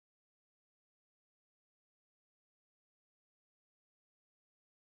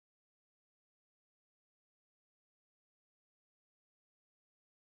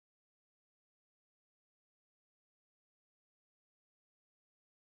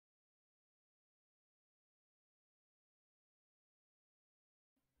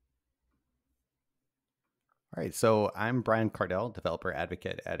right, so I'm Brian Kardell, developer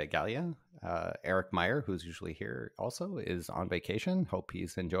advocate at Igalia. Eric Meyer, who's usually here also, is on vacation. Hope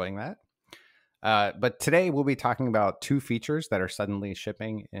he's enjoying that. But today we'll be talking about two features that are suddenly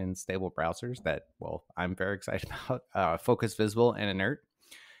shipping in stable browsers that, well, I'm very excited about, Focus Visible and Inert.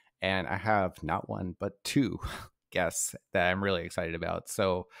 And I have not one, but two guests that I'm really excited about.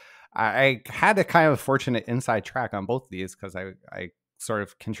 So I had a kind of fortunate inside track on both of these because I sort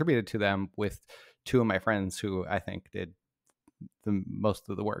of contributed to them with two of my friends who I think did the most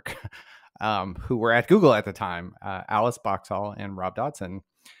of the work, who were at Google at the time, Alice Boxhall and Rob Dodson.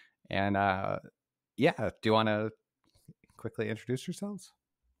 And yeah, do you want to quickly introduce yourselves?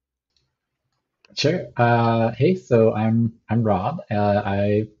 Sure. Hey, so I'm Rob.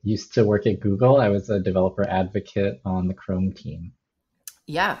 I used to work at Google. I was a developer advocate on the Chrome team.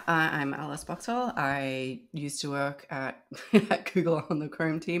 Yeah, I'm Alice Boxhall. I used to work at, at Google on the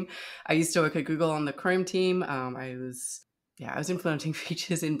Chrome team. I used to work at Google on the Chrome team. I was implementing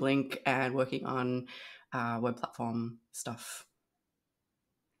features in Blink and working on web platform stuff.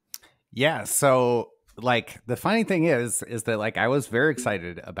 Yeah. So like the funny thing is that like I was very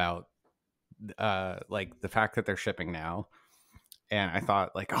excited about like the fact that they're shipping now. And I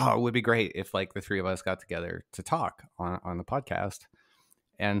thought like, oh, it would be great if like the three of us got together to talk on the podcast.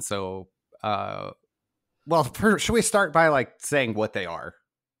 And so should we start by like saying what they are?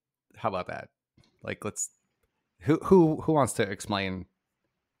 How about that? Like let's who wants to explain?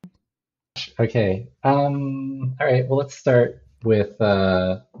 Okay. All right. Well, let's start with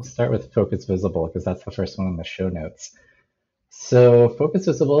Focus Visible because that's the first one in the show notes. So Focus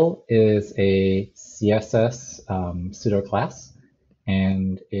Visible is a CSS pseudo class,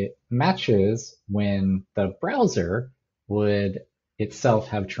 and it matches when the browser would itself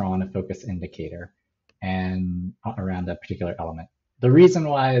have drawn a focus indicator and around a particular element. The reason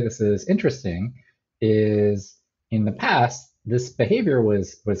why this is interesting is in the past, this behavior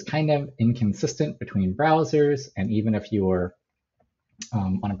was kind of inconsistent between browsers, and even if you were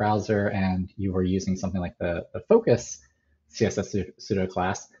on a browser and you were using something like the focus CSS pseudo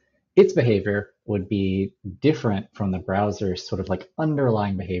class, its behavior would be different from the browser's sort of like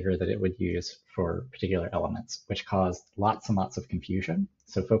underlying behavior that it would use for particular elements, which caused lots and lots of confusion.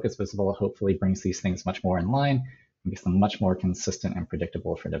 So Focus Visible hopefully brings these things much more in line and makes them much more consistent and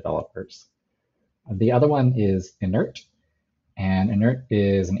predictable for developers. The other one is inert, and inert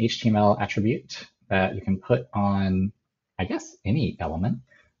is an HTML attribute that you can put on, I guess, any element,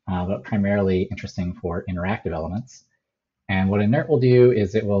 but primarily interesting for interactive elements. And what inert will do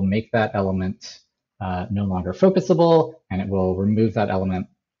is it will make that element no longer focusable, and it will remove that element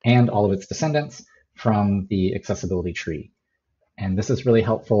and all of its descendants from the accessibility tree. And this is really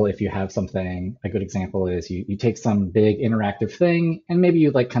helpful if you have something. A good example is you take some big interactive thing and maybe you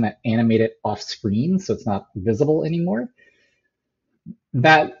like kind of animate it off screen so it's not visible anymore.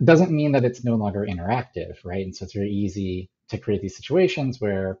 That doesn't mean that it's no longer interactive, right? And so it's very easy to create these situations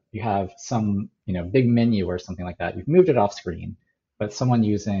where you have some big menu or something like that. You've moved it off screen, but someone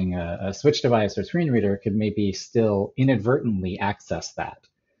using a switch device or screen reader could maybe still inadvertently access that.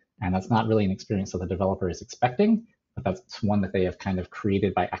 And that's not really an experience that the developer is expecting, but that's one that they have kind of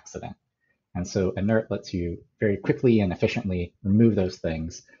created by accident. And so inert lets you very quickly and efficiently remove those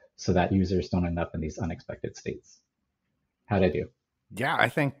things so that users don't end up in these unexpected states. How'd I do? Yeah, I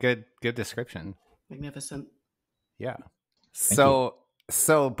think good description. Magnificent. Yeah. Thank you.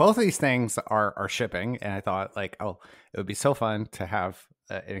 So both of these things are shipping, and I thought like, oh, it would be so fun to have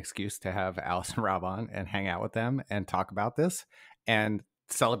an excuse to have Alice and Rob on and hang out with them and talk about this and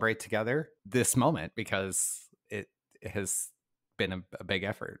celebrate together this moment because it has been a big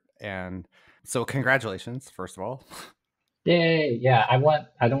effort. And so congratulations, first of all. Yay! Yeah, I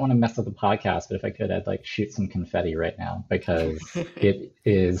don't want to mess up the podcast, but if I could, I'd like shoot some confetti right now because it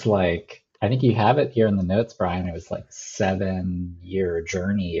is like I think you have it here in the notes, Brian. It was like 7-year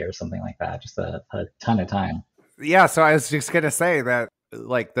journey or something like that, just a ton of time. Yeah, so I was just gonna say that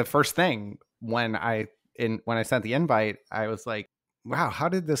like the first thing when I sent the invite, I was like, wow, how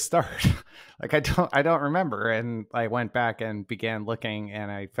did this start? Like I don't remember. And I went back and began looking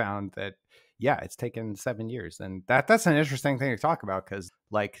and I found that yeah, it's taken 7 years. And that's an interesting thing to talk about because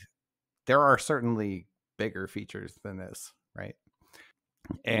like there are certainly bigger features than this, right?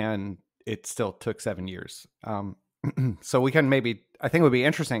 And it still took 7 years. So we can maybe I think it would be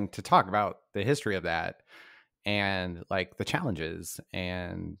interesting to talk about the history of that and like the challenges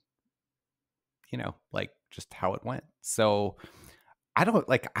and like just how it went. So I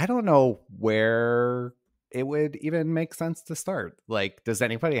don't know where it would even make sense to start. Like, does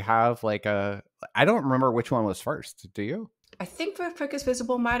anybody have like I don't remember which one was first. Do you? I think Focus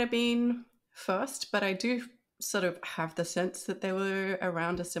Visible might have been first, but I do sort of have the sense that they were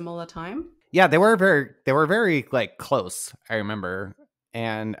around a similar time. Yeah, they were very like close, I remember.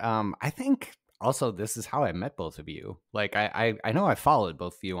 And I think also this is how I met both of you. Like I know I followed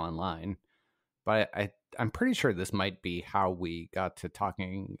both of you online, but I'm pretty sure this might be how we got to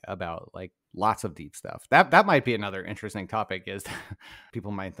talking about like lots of deep stuff. That might be another interesting topic, is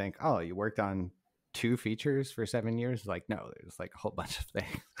people might think, oh, you worked on 2 features for 7 years. Like, no, there's like a whole bunch of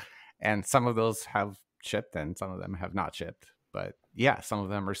things. And some of those have shipped and some of them have not shipped. But yeah, some of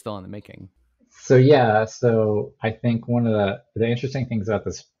them are still in the making. So yeah, so I think one of the interesting things about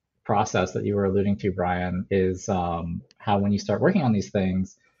this process that you were alluding to, Brian, is how when you start working on these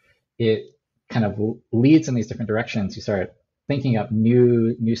things, it kind of leads in these different directions. You start thinking up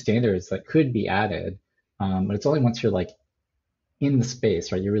new standards that could be added, but it's only once you're like in the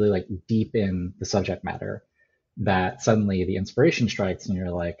space, right? You're really like deep in the subject matter that suddenly the inspiration strikes and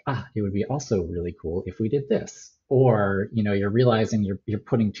you're like, it would be also really cool if we did this. Or, you're realizing you're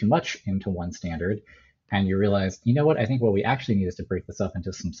putting too much into one standard and you realize, you know what, I think what we actually need is to break this up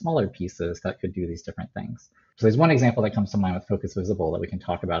into some smaller pieces that could do these different things. So there's one example that comes to mind with Focus Visible that we can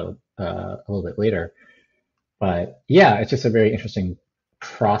talk about a little bit later. But yeah, it's just a very interesting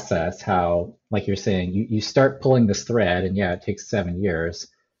process how, like you're saying, you start pulling this thread and yeah, it takes 7 years.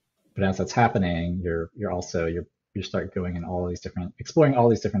 But as that's happening, you start going in exploring all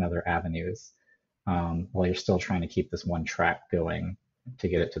these different other avenues, while you're still trying to keep this one track going to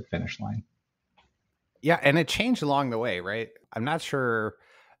get it to the finish line. Yeah, and it changed along the way, right? I'm not sure.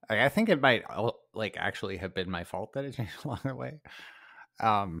 I think it might like actually have been my fault that it changed along the way,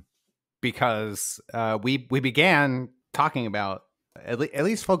 because we began talking about at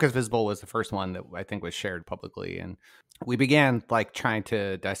least Focus Visible was the first one that I think was shared publicly, and we began like trying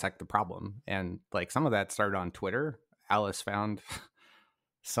to dissect the problem, and like some of that started on Twitter. Alice found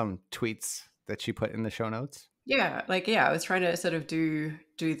some tweets that she put in the show notes. Yeah, I was trying to sort of do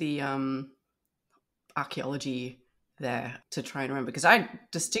the archaeology there to try and remember, because I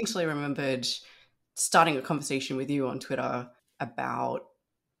distinctly remembered starting a conversation with you on Twitter about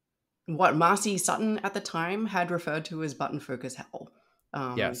what Marcy Sutton at the time had referred to as button focus hell.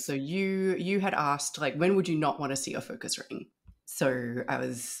 Yes. So you had asked, like, when would you not want to see a focus ring? So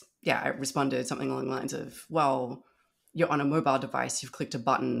I responded something along the lines of, well, you're on a mobile device, you've clicked a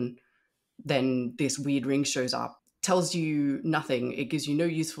button, then this weird ring shows up, tells you nothing, it gives you no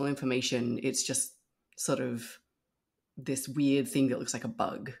useful information, it's just sort of this weird thing that looks like a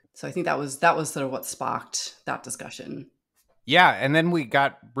bug. So I think that was sort of what sparked that discussion. Yeah, and then we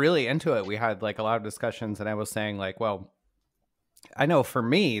got really into it. We had like a lot of discussions, and I was saying like, well, I know for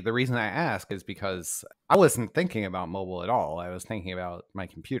me, the reason I ask is because I wasn't thinking about mobile at all. I was thinking about my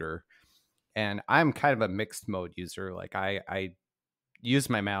computer, and I'm kind of a mixed mode user. Like I use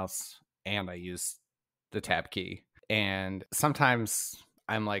my mouse and I use the tab key, and sometimes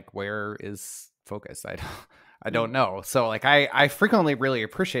I'm like, where is focus? I don't know. So like I frequently really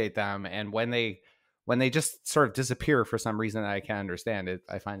appreciate them, and when they just sort of disappear for some reason that I can't understand it,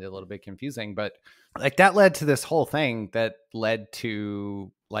 I find it a little bit confusing. But like that led to this whole thing that led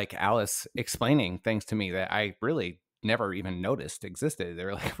to like Alice explaining things to me that I really never even noticed existed.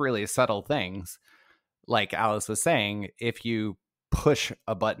 They're like really subtle things. Like Alice was saying, if you push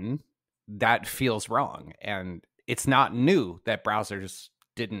a button, that feels wrong. And it's not new that browsers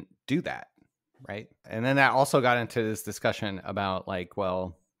didn't do that, right? And then that also got into this discussion about like,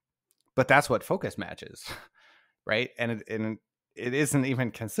 well, but that's what focus matches, right? And it isn't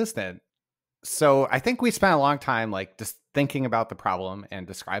even consistent. So I think we spent a long time like just thinking about the problem and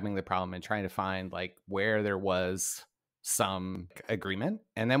describing the problem and trying to find like where there was some agreement.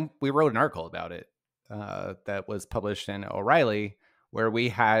 And then we wrote an article about it that was published in O'Reilly, where we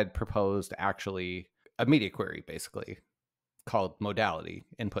had proposed actually a media query basically called modality,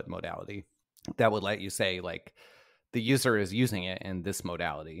 input modality, that would let you say like, the user is using it in this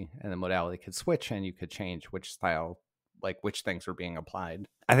modality, and the modality could switch and you could change which style, like which things were being applied.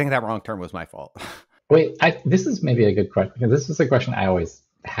 I think that wrong term was my fault. Wait, this is maybe a good question, because this was a question I always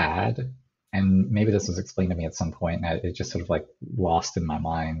had, and maybe this was explained to me at some point and it just sort of like lost in my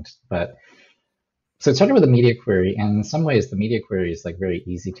mind. But so it started with a media query, and in some ways the media query is like very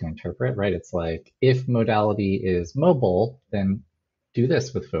easy to interpret, right? It's like, if modality is mobile, then do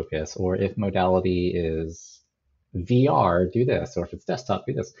this with focus, or if modality is VR, do this, or if it's desktop,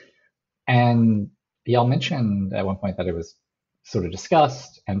 do this. And y'all mentioned at one point that it was sort of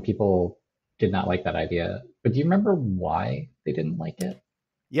discussed and people did not like that idea. But do you remember why they didn't like it?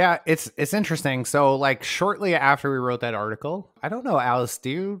 Yeah, it's interesting. So like shortly after we wrote that article, I don't know, Alice, do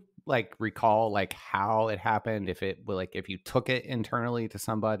you like recall like how it happened? If it like if you took it internally to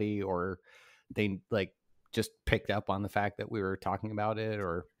somebody, or they like just picked up on the fact that we were talking about it,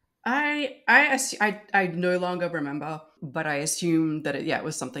 or? I no longer remember, but I assume that it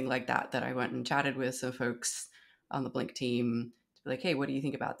was something like that I went and chatted with some folks on the Blink team to be like, hey, what do you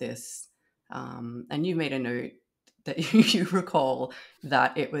think about this? And you made a note that you recall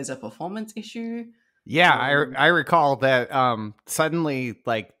that it was a performance issue. Yeah, I recall that suddenly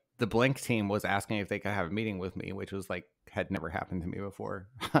like the Blink team was asking if they could have a meeting with me, which was like had never happened to me before.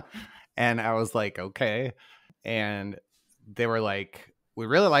 And I was like, okay. And they were like, we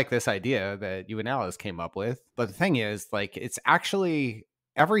really like this idea that you and Alice came up with. But the thing is, like, it's actually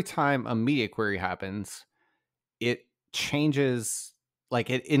every time a media query happens, it changes, like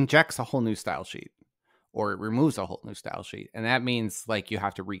it injects a whole new style sheet or it removes a whole new style sheet. And that means like you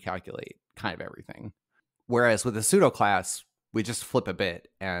have to recalculate kind of everything. Whereas with a pseudo class, we just flip a bit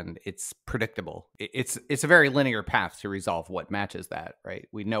and it's predictable. It's a very linear path to resolve what matches that, right?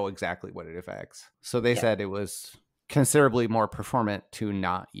 We know exactly what it affects. So they said it was considerably more performant to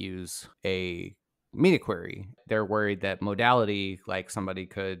not use a media query. They're worried that modality, like somebody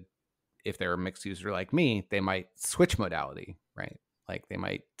could, if they're a mixed user like me, they might switch modality, right? Like they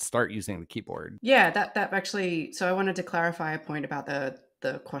might start using the keyboard. Yeah, that actually, so I wanted to clarify a point about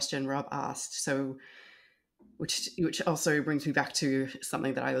the question Rob asked. So which also brings me back to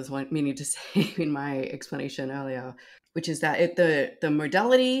something that I was meaning to say in my explanation earlier, which is that the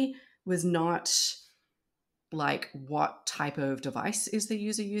modality was not like what type of device is the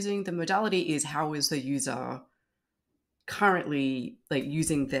user using. The modality is how is the user currently like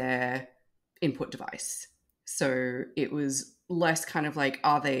using their input device. So it was less kind of like,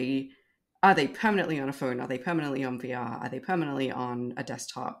 are they permanently on a phone? Are they permanently on VR? Are they permanently on a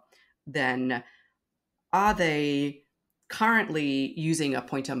desktop? Then are they currently using a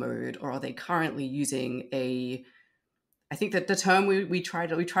pointer mode, or are they currently using I think that the term we tried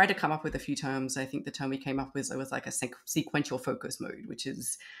to come up with a few terms. I think the term we came up with was like a sequential focus mode, which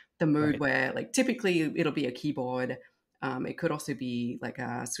is the mode where like typically it'll be a keyboard. It could also be like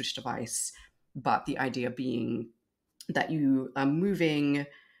a switch device, but the idea being that you are moving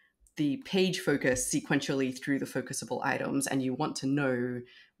the page focus sequentially through the focusable items, and you want to know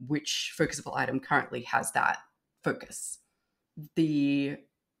which focusable item currently has that focus. The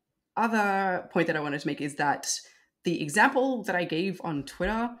other point that I wanted to make is that the example that I gave on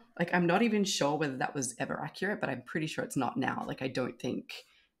Twitter, like I'm not even sure whether that was ever accurate, but I'm pretty sure it's not now. Like I don't think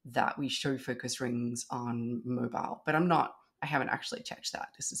that we show focus rings on mobile, but I haven't actually checked that.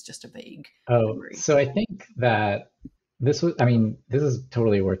 This is just a vague memory. So I think that this is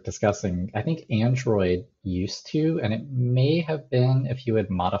totally worth discussing. I think Android used to, and it may have been if you had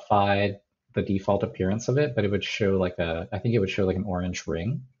modified the default appearance of it, but it would show I think it would show like an orange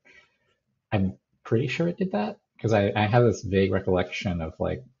ring. I'm pretty sure it did that because I have this vague recollection of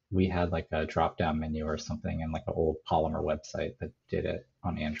like we had like a drop-down menu or something in like an old Polymer website that did it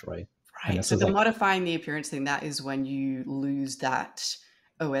on Android. Right. So the modifying the appearance thing, that is when you lose that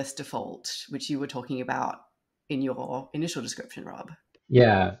OS default, which you were talking about in your initial description, Rob.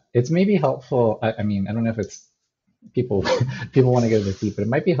 Yeah, it's maybe helpful. I mean, I don't know if it's people want to go this deep, but it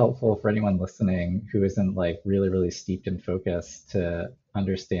might be helpful for anyone listening who isn't like really steeped in focus to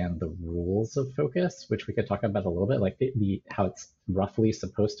understand the rules of focus, which we could talk about a little bit, like how it's roughly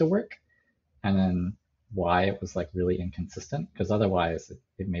supposed to work, and then why it was like really inconsistent, because otherwise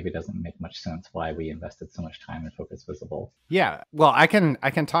it maybe doesn't make much sense why we invested so much time in Focus Visible. Yeah, well, I can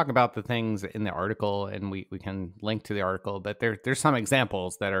talk about the things in the article, and we can link to the article, but there's some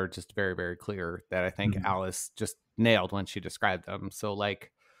examples that are just very, very clear that I think Alice just nailed when she described them. So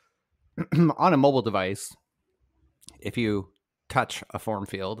like on a mobile device, if you touch a form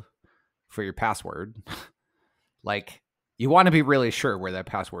field for your password, like you want to be really sure where that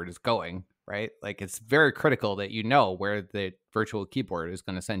password is going, right? Like it's very critical that you know where the virtual keyboard is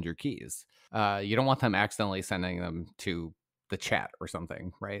going to send your keys. You don't want them accidentally sending them to the chat or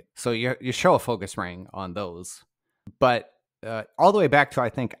something, right? So you show a focus ring on those. But all the way back to, I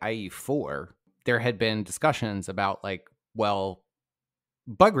think, IE4, there had been discussions about like, well,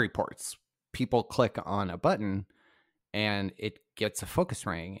 bug reports. People click on a button and it gets a focus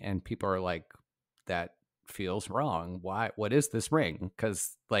ring, and people are like, that feels wrong. Why? What is this ring?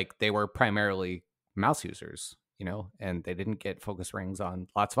 Because like they were primarily mouse users, you know, and they didn't get focus rings on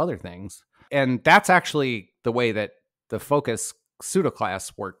lots of other things. And that's actually the way that the focus pseudo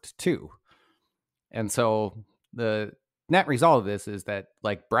class worked too. And so the net result of this is that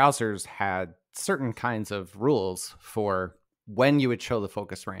like browsers had certain kinds of rules for when you would show the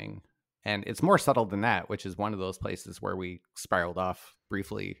focus ring. And it's more subtle than that, which is one of those places where we spiraled off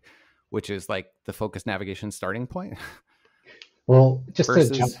briefly, which is like the focus navigation starting point. Well, just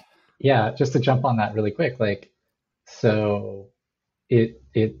versus... to jump Yeah, just to jump on that really quick, like, so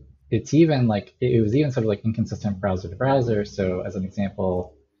it's even like it was even sort of like inconsistent browser to browser. So as an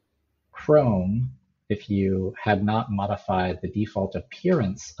example, Chrome, if you had not modified the default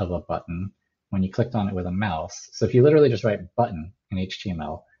appearance of a button when you clicked on it with a mouse, so if you literally just write button in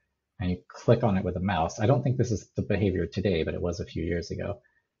HTML and you click on it with a mouse, I don't think this is the behavior today, but it was a few years ago.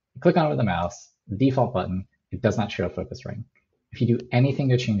 You click on it with a mouse, the default button, it does not show a focus ring. If you do anything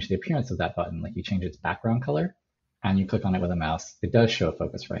to change the appearance of that button, like you change its background color, and you click on it with a mouse, it does show a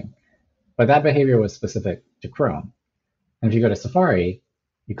focus ring. But that behavior was specific to Chrome. And if you go to Safari,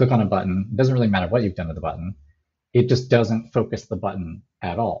 you click on a button, it doesn't really matter what you've done to the button, it just doesn't focus the button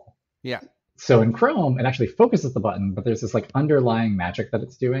at all. Yeah. So in Chrome, it actually focuses the button, but there's this like underlying magic that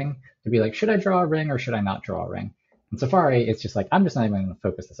it's doing to be like, should I draw a ring or should I not draw a ring? In Safari, it's just like, I'm just not even going to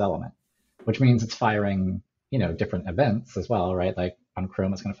focus this element, which means it's firing, different events as well, right? Like on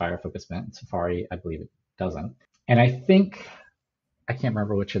Chrome, it's going to fire a focus event. In Safari, I believe it doesn't. And I think, I can't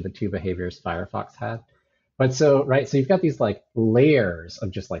remember which of the two behaviors Firefox had. But so, right, so you've got these like layers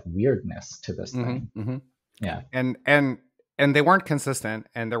of just like weirdness to this thing. Mm-hmm. Yeah. And they weren't consistent,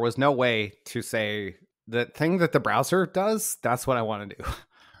 and there was no way to say the thing that the browser does, that's what I want to do.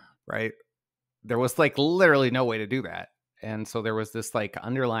 Right? There was like literally no way to do that. And so there was this like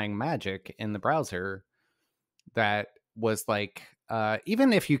underlying magic in the browser that was like,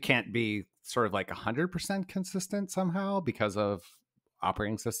 even if you can't be sort of like 100% consistent somehow because of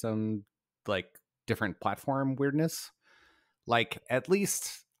operating system, like different platform weirdness, like at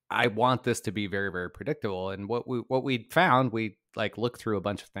least I want this to be very, very predictable. And what we found, we like looked through a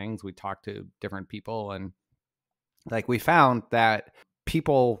bunch of things, we talked to different people, and like we found that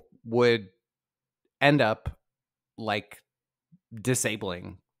people would end up like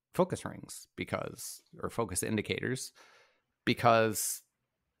disabling focus rings or focus indicators because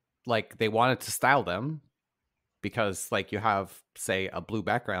like they wanted to style them because like you have, say, a blue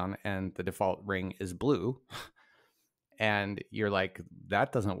background and the default ring is blue. And you're like,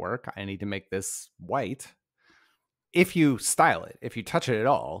 that doesn't work. I need to make this white. If you style it, if you touch it at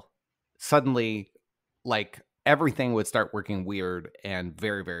all, suddenly like everything would start working weird and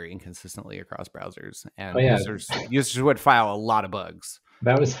very, very inconsistently across browsers. And users would file a lot of bugs.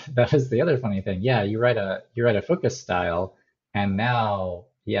 That was the other funny thing. Yeah, you write a focus style, and now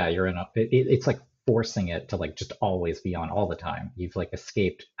you're in it's like forcing it to like just always be on all the time. You've like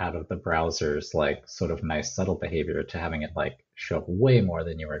escaped out of the browser's like sort of nice subtle behavior to having it like show up way more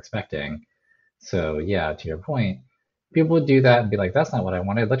than you were expecting. So yeah, to your point, people would do that and be like, that's not what I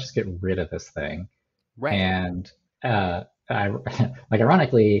wanted. Let's just get rid of this thing. Right. And I like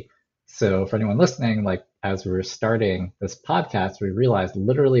ironically, so for anyone listening, like as we were starting this podcast, we realized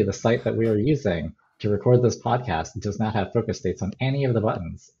literally the site that we were using to record this podcast does not have focus states on any of the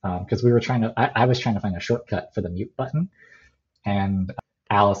buttons because we were I was trying to find a shortcut for the mute button, and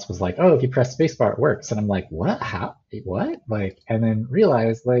Alice was like, "Oh, if you press spacebar, it works." And I'm like, "What? How? What?" Like, and then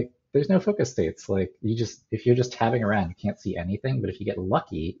realized like there's no focus states. Like if you're just tabbing around, you can't see anything. But if you get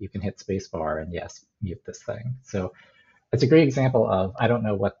lucky, you can hit spacebar and yes, mute this thing. So it's a great example of, I don't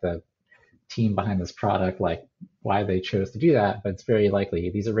know what the team behind this product, like why they chose to do that, but it's very likely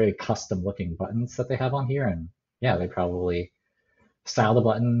these are very custom looking buttons that they have on here. And yeah, they probably styled the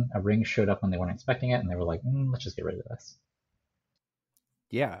button, a ring showed up when they weren't expecting it, and they were like, let's just get rid of this.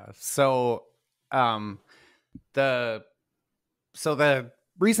 Yeah. So the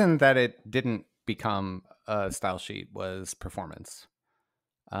reason that it didn't become a style sheet was performance.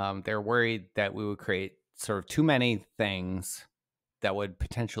 They're worried that we would create sort of too many things that would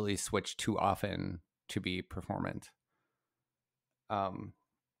potentially switch too often to be performant. I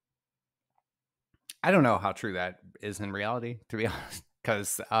don't know how true that is in reality, to be honest,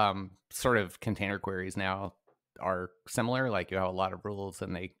 because sort of container queries now are similar. Like you have a lot of rules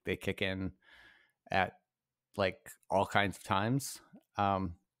and they kick in at like all kinds of times.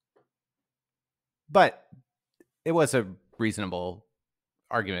 But it was a reasonable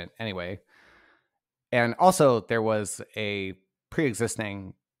argument anyway. And also there was a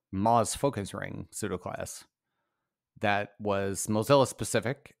pre-existing Moz focus ring pseudoclass that was Mozilla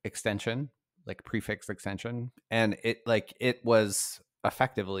specific extension, like prefix extension. And it was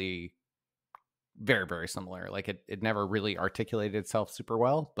effectively very, very similar. Like it never really articulated itself super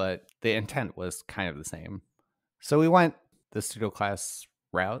well, but the intent was kind of the same. So we went the pseudoclass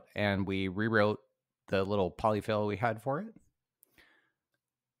route and we rewrote the little polyfill we had for it.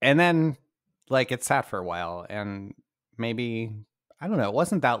 And then like it sat for a while and maybe, I don't know, it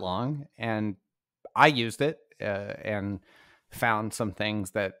wasn't that long. And I used it and found some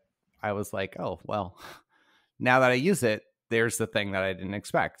things that I was like, oh, well, now that I use it, there's the thing that I didn't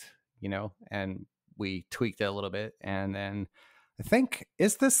expect. and we tweaked it a little bit. And then I think,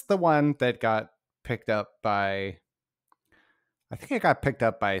 is this the one that got picked up by, I think it got picked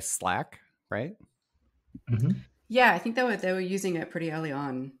up by Slack, right? Mm-hmm. Yeah, I think they were using it pretty early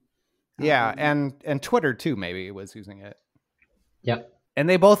on. Yeah, and Twitter too maybe was using it. Yep. And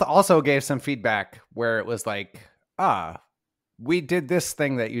they both also gave some feedback where it was like, we did this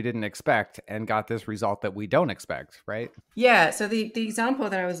thing that you didn't expect and got this result that we don't expect, right? Yeah, so the example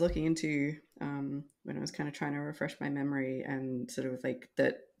that I was looking into when I was kind of trying to refresh my memory, and sort of like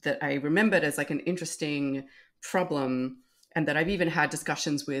that I remembered as like an interesting problem, and that I've even had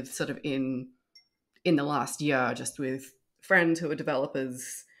discussions with sort of in the last year, just with friends who are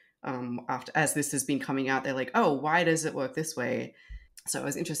developers. After, as this has been coming out, they're like, oh, why does it work this way? So I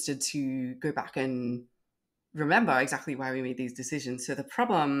was interested to go back and remember exactly why we made these decisions. So the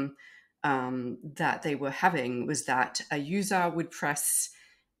problem that they were having was that a user would press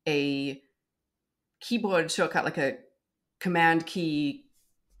a keyboard shortcut, like a command key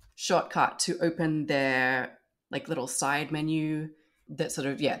shortcut, to open their like little side menu that sort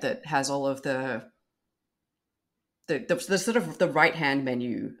of, that has all of the sort of the right hand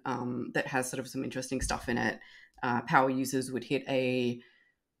menu that has sort of some interesting stuff in it. Power users would hit a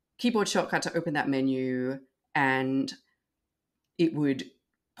keyboard shortcut to open that menu, and it would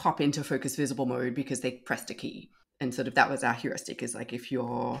pop into focus visible mode because they pressed a key. And sort of that was our heuristic, is like, if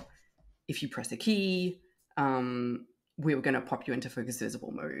you press a key, we were going to pop you into focus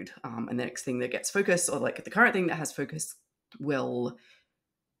visible mode. And the next thing that gets focus, or like the current thing that has focus, will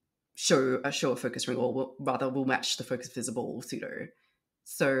show a focus ring, or will match the focus visible pseudo.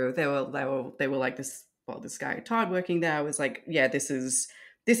 So they were like, this guy Todd working there was like, yeah, this is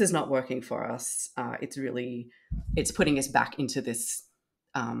not working for us. It's putting us back into this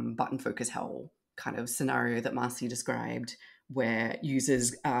button focus hell kind of scenario that Marcy described, where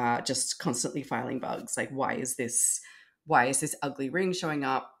users are just constantly filing bugs. Like, why is this ugly ring showing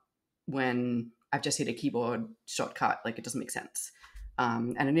up when I've just hit a keyboard shortcut? Like, it doesn't make sense.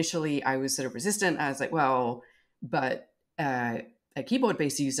 And initially I was sort of resistant. I was like, well, but a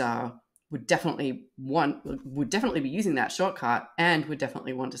keyboard-based user would definitely be using that shortcut, and would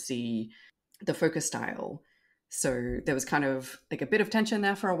definitely want to see the focus style. So there was kind of like a bit of tension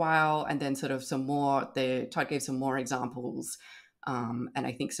there for a while, and then sort of Todd gave some more examples, and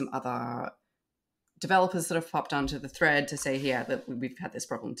I think some other developers sort of popped onto the thread to say, yeah, that we've had this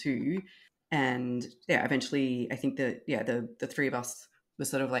problem too. And yeah, eventually I think that, the three of us were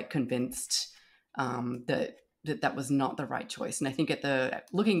sort of like convinced that was not the right choice. And I think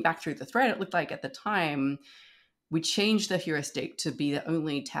looking back through the thread, it looked like at the time we changed the heuristic to be that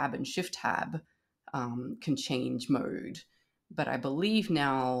only tab and shift tab can change mode. But I believe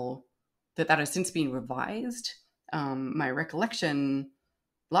now that has since been revised. My recollection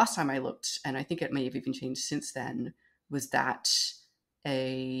last time I looked, and I think it may have even changed since then, was that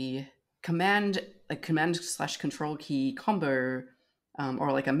a command/control key combo,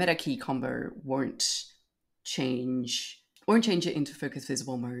 or like a meta key combo, won't change it into focus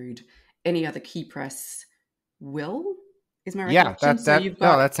visible mode. Any other key press will, is my recollection.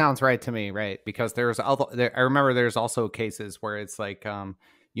 That sounds right to me, right? Because I remember there's also cases where it's like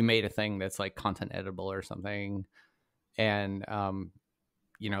you made a thing that's like content editable or something, and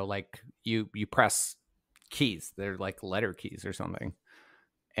like you press keys, they're like letter keys or something,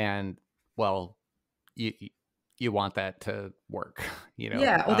 and well, you want that to work,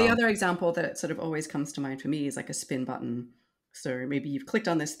 Yeah, or the other example that sort of always comes to mind for me is like a spin button. So maybe you've clicked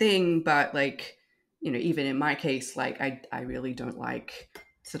on this thing, but like, even in my case, like I really don't like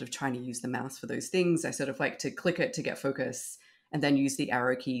sort of trying to use the mouse for those things. I sort of like to click it to get focus, and then use the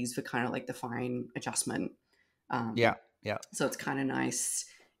arrow keys for kind of like the fine adjustment. Yeah. So it's kind of nice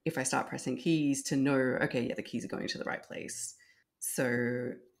if I start pressing keys to know, okay, yeah, the keys are going to the right place.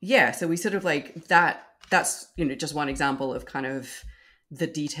 So yeah, so we sort of like that. That's just one example of kind of the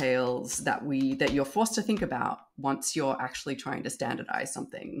details that you're forced to think about once you're actually trying to standardize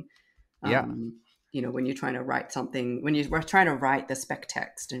something. Yeah. When you're trying to write something, when we're trying to write the spec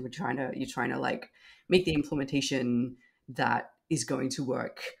text, and you're trying to like make the implementation that is going to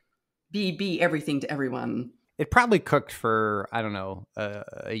work, be everything to everyone. It probably cooked for, I don't know,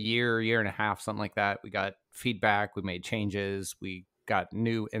 a year and a half, something like that. We got feedback, we made changes, we got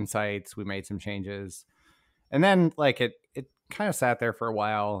new insights, we made some changes. And then like it kind of sat there for a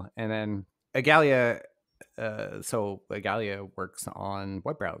while. And then Igalia, Igalia works on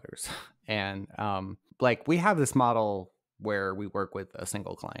web browsers. And like we have this model where we work with a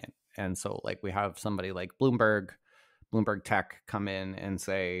single client. And so like we have somebody like Bloomberg Tech come in and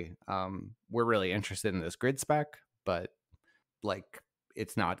say, we're really interested in this grid spec, but like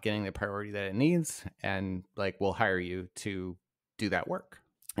it's not getting the priority that it needs, and like we'll hire you to do that work.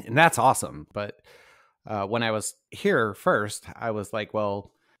 And that's awesome. But when I was here first, I was like,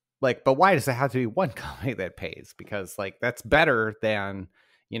 well, like, but why does it have to be one company that pays? Because like that's better than,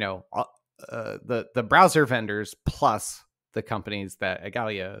 you know, the browser vendors plus the companies that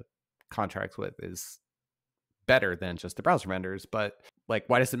Igalia contracts with is better than just the browser vendors. But like,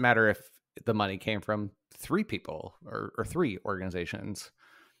 why does it matter if the money came from 3 people or 3 organizations?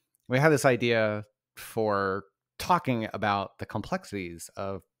 We had this idea for talking about the complexities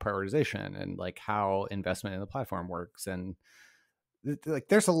of prioritization and like how investment in the platform works. And like,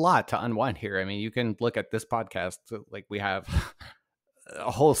 there's a lot to unwind here. I mean, you can look at this podcast, like we have a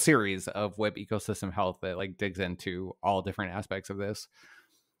whole series of web ecosystem health that like digs into all different aspects of this.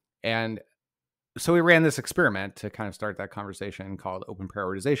 And so we ran this experiment to kind of start that conversation called open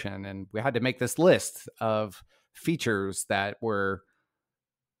prioritization. And we had to make this list of features that were,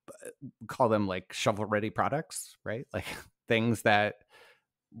 call them like shovel ready products, right? Like things that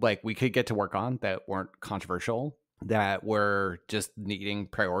like we could get to work on that weren't controversial, that were just needing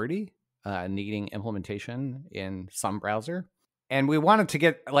priority, needing implementation in some browser. And we wanted to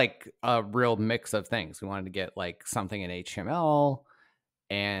get like a real mix of things. We wanted to get like something in HTML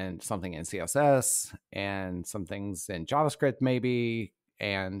and something in CSS and some things in JavaScript maybe,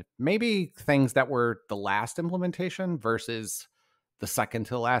 and maybe things that were the last implementation versus the second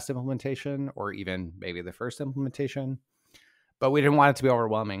to the last implementation, or even maybe the first implementation. But we didn't want it to be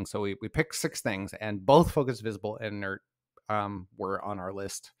overwhelming. So we picked 6 things, and both Focus Visible and Inert were on our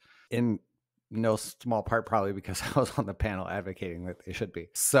list, in no small part probably because I was on the panel advocating that they should be.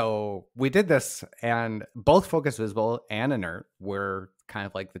 So we did this, and both Focus Visible and Inert were kind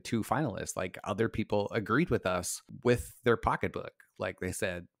of like the 2 finalists. Like other people agreed with us with their pocketbook. Like they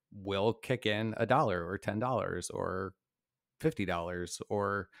said, we'll kick in $1 or $10 or $50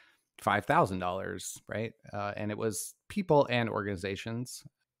 or $5,000, right? And it was people and organizations.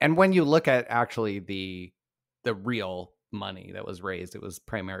 And when you look at actually the real money that was raised, it was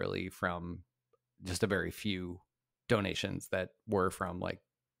primarily from just a very few donations that were from like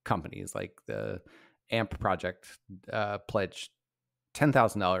companies. Like the AMP project pledged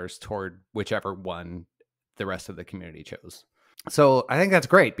 $10,000 toward whichever one the rest of the community chose. So I think that's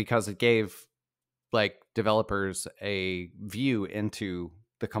great because it gave like developers a view into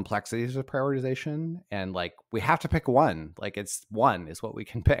the complexities of prioritization, and like we have to pick one. Like it's one is what we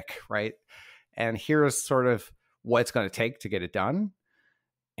can pick, right? And here's sort of what it's going to take to get it done.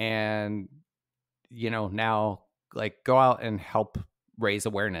 And you know, now like go out and help raise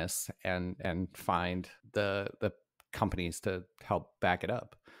awareness and find the companies to help back it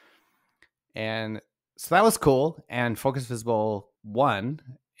up. And so that was cool. And Focus Visible won.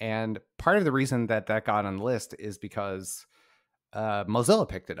 And part of the reason that got on the list is because Mozilla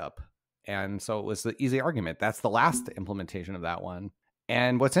picked it up. And so it was the easy argument. That's the last implementation of that one.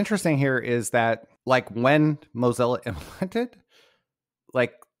 And what's interesting here is that like when Mozilla implemented,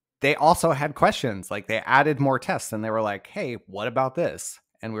 like they also had questions. Like they added more tests and they were like, hey, what about this?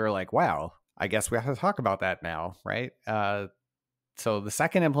 And we were like, wow, I guess we have to talk about that now, right? So the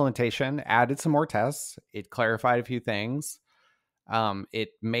second implementation added some more tests. It clarified a few things. It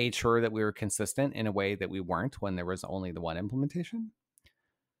made sure that we were consistent in a way that we weren't when there was only the one implementation.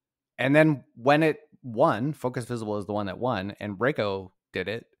 And then when it won, Focus Visible is the one that won, and Reiko did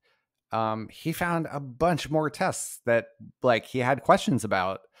it. He found a bunch more tests that like he had questions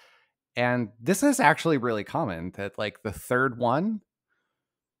about. And this is actually really common that like the third one,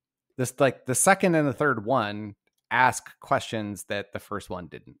 this like the second and the third one ask questions that the first one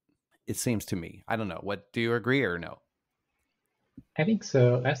didn't. It seems to me. I don't know. What do you agree or no? I think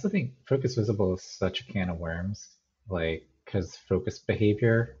so. I also think Focus Visible is such a can of worms, like because focus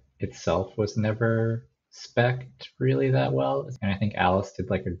behavior itself was never spec'd really that well. And I think Alice did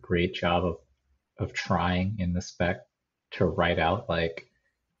like a great job of trying in the spec to write out like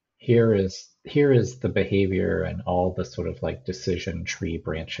here is the behavior and all the sort of like decision tree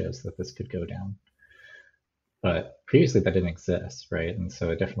branches that this could go down. But previously that didn't exist, right? And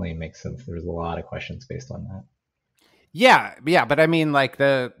so it definitely makes sense. There's a lot of questions based on that. Yeah, but I mean, like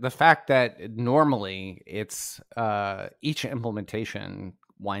the fact that normally it's each implementation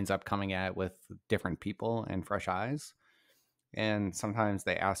winds up coming at it with different people and fresh eyes, and sometimes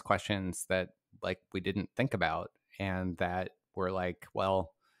they ask questions that like we didn't think about, and that we're like,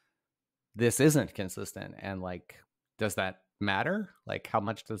 well, this isn't consistent, and like, does that matter? Like, how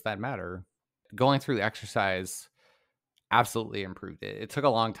much does that matter? Going through the exercise absolutely improved it. It took a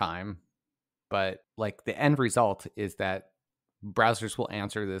long time. But like the end result is that browsers will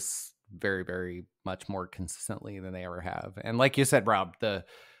answer this very, very much more consistently than they ever have. And like you said, Rob,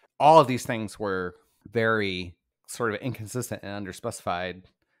 all of these things were very sort of inconsistent and underspecified.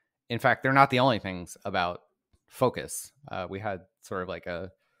 In fact, they're not the only things about focus. We had sort of like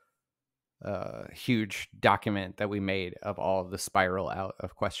a huge document that we made of all of the spiral out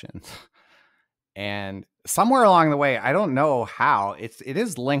of questions. And somewhere along the way, I don't know how it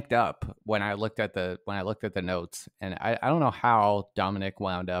is linked up when I looked at the notes, and I don't know how Dominic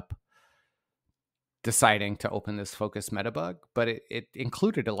wound up deciding to open this focus metabug, but it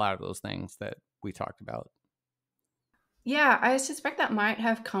included a lot of those things that we talked about. Yeah, I suspect that might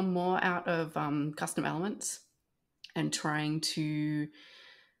have come more out of custom elements and trying to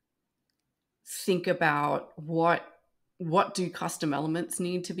think about what do custom elements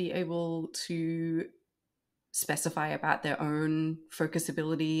need to be able to specify about their own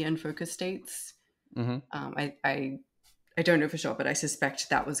focusability and focus states. I don't know for sure, but I suspect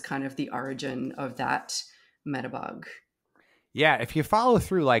that was kind of the origin of that metabug. Yeah, if you follow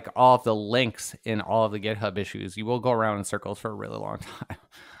through like all of the links in all of the GitHub issues, you will go around in circles for a really long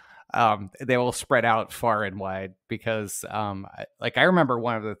time. They will spread out far and wide because I remember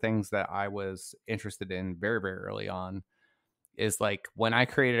one of the things that I was interested in very, very early on is like when I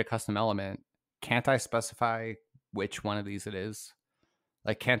created a custom element, can't I specify which one of these it is?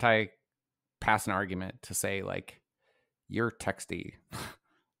 Like, can't I pass an argument to say like, you're texty,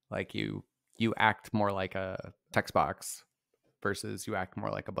 like you act more like a text box versus you act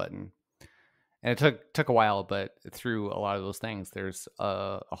more like a button. And it took a while, but through a lot of those things, there's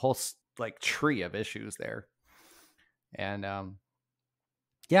a whole like tree of issues there. And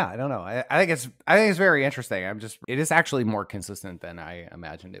yeah, I don't know. I think it's very interesting. It is actually more consistent than I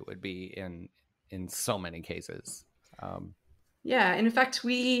imagined it would be in so many cases. Yeah, and in fact,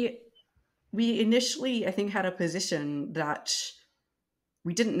 we initially, I think, had a position that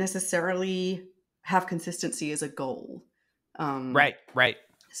we didn't necessarily have consistency as a goal. Right.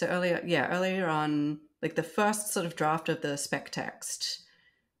 So earlier on, like the first sort of draft of the spec text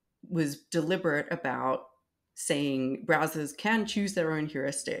was deliberate about saying browsers can choose their own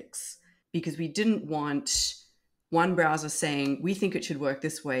heuristics, because we didn't want one browser saying, we think it should work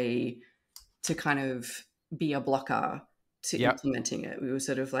this way, to kind of be a blocker to implementing it. We were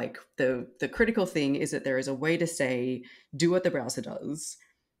sort of like, the critical thing is that there is a way to say, do what the browser does,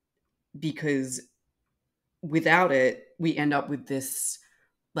 because without it, we end up with this,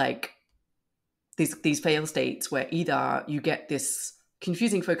 like, these fail states where either you get this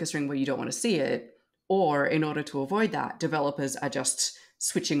confusing focus ring where you don't want to see it, or in order to avoid that, developers are just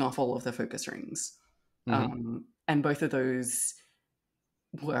switching off all of the focus rings. And both of those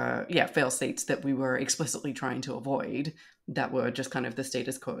were, fail states that we were explicitly trying to avoid, that were just kind of the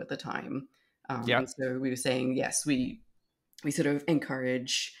status quo at the time. And so we were saying, yes, we sort of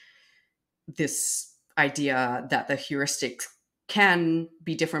encourage this idea that the heuristics can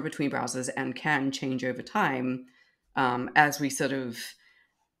be different between browsers and can change over time, as we sort of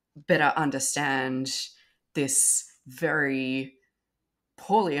better understand this very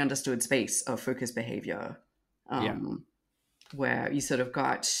poorly understood space of focus behavior, where you sort of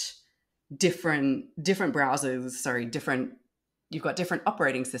got different browsers, you've got different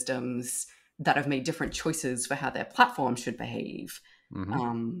operating systems that have made different choices for how their platform should behave,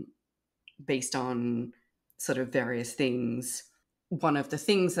 based on sort of various things. One of the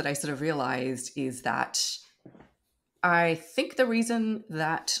things that I sort of realized is that I think the reason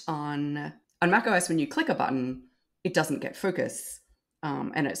that on macOS, when you click a button, it doesn't get focus.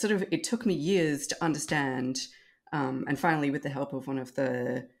 And it took me years to understand, and finally with the help of one of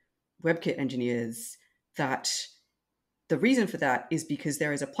the WebKit engineers, that the reason for that is because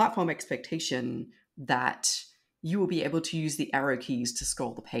there is a platform expectation that you will be able to use the arrow keys to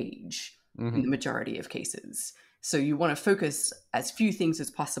scroll the page in the majority of cases. So you want to focus as few things as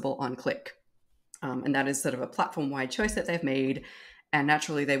possible on click. And that is sort of a platform-wide choice that they've made. And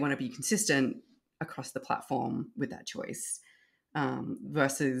naturally, they want to be consistent across the platform with that choice.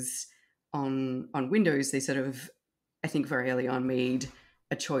 Versus on Windows, they sort of, I think very early on, made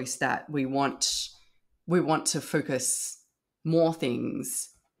a choice that we want to focus more things,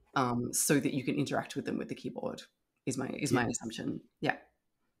 so that you can interact with them with the keyboard, is my assumption. Yeah.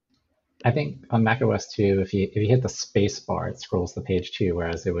 I think on macOS too, if you hit the space bar, it scrolls the page too,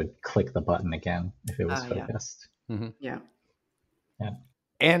 whereas it would click the button again if it was focused. Yeah.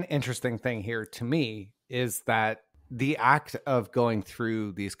 An interesting thing here to me is that the act of going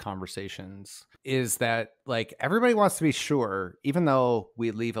through these conversations is that, like, everybody wants to be sure, even though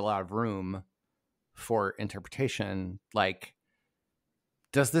we leave a lot of room for interpretation, like,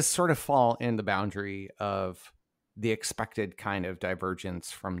 does this sort of fall in the boundary of the expected kind of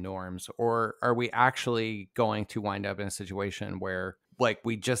divergence from norms, or are we actually going to wind up in a situation where like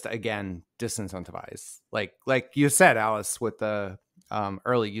we just again disincentivize, like you said, Alice, with the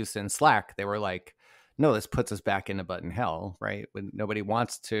early use in Slack, they were like, no, this puts us back into button hell, right? When nobody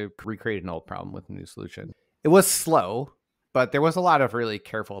wants to recreate an old problem with a new solution. It was slow, but there was a lot of really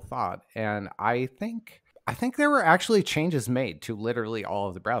careful thought, and I think there were actually changes made to literally all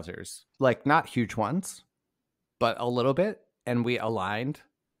of the browsers, like not huge ones, but a little bit, and we aligned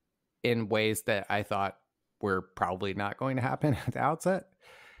in ways that I thought were probably not going to happen at the outset.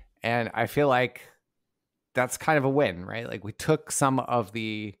 And I feel like that's kind of a win, right? Like we took some of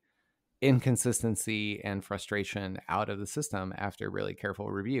the inconsistency and frustration out of the system after really careful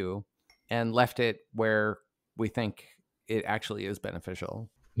review and left it where we think it actually is beneficial.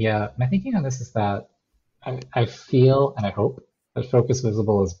 Yeah, my thinking on this is that I feel and I hope that focus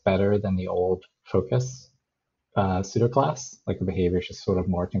visible is better than the old focus pseudo class. Like the behavior is just sort of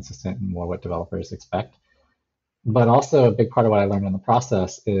more consistent and more what developers expect. But also a big part of what I learned in the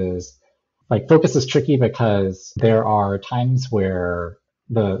process is like focus is tricky because there are times where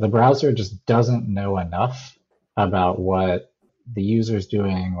the browser just doesn't know enough about what the user's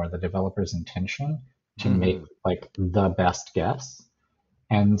doing or the developer's intention to make like the best guess.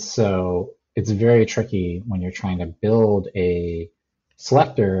 And so it's very tricky when you're trying to build a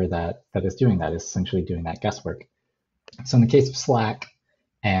selector that is doing that, is essentially doing that guesswork. So in the case of Slack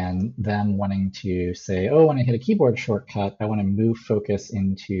and them wanting to say, oh, when I hit a keyboard shortcut, I want to move focus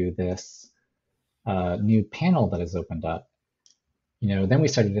into this new panel that has opened up. Then we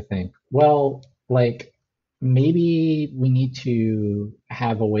started to think, well, like maybe we need to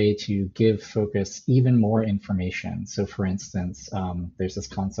have a way to give focus even more information. So for instance, there's this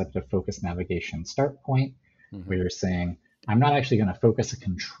concept of focus navigation start point, where you're saying, I'm not actually going to focus a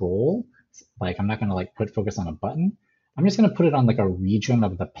control. Like I'm not going to like put focus on a button. I'm just going to put it on like a region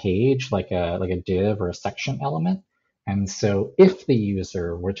of the page, like a div or a section element. And so if the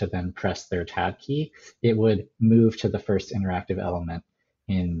user were to then press their tab key, it would move to the first interactive element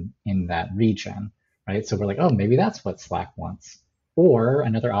in that region, right? So we're like, oh, maybe that's what Slack wants. Or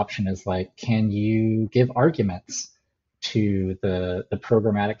another option is like, can you give arguments to the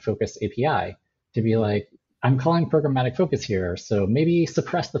programmatic focus API to be like, I'm calling programmatic focus here, so maybe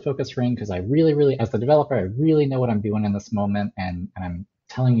suppress the focus ring because I really, as the developer, I really know what I'm doing in this moment, and I'm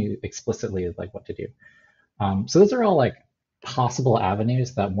telling you explicitly like what to do. So those are all like possible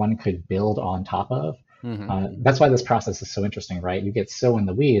avenues that one could build on top of. That's why this process is so interesting, right? You get so in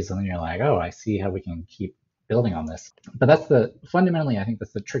the weeds, and then you're like, oh, I see how we can keep building on this. But fundamentally, I think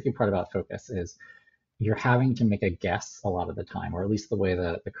that's the tricky part about focus is you're having to make a guess a lot of the time, or at least the way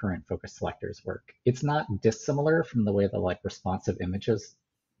that the current focus selectors work. It's not dissimilar from the way the like responsive images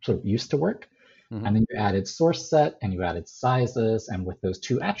sort of used to work. And then you added source set and you added sizes. And with those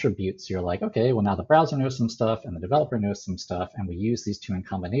two attributes, you're like, okay, well now the browser knows some stuff and the developer knows some stuff. And we use these two in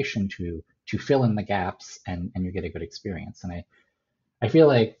combination to fill in the gaps and you get a good experience. And I feel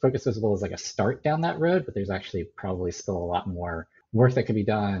like Focus Visible is like a start down that road, but there's actually probably still a lot more work that could be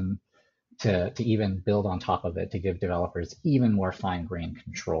done to even build on top of it to give developers even more fine-grained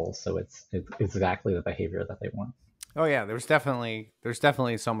control. So it's exactly the behavior that they want. Oh yeah, there's definitely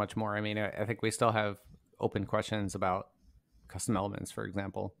so much more. I mean, I think we still have open questions about custom elements, for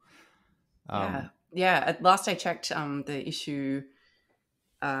example. Yeah. At last I checked, the issue,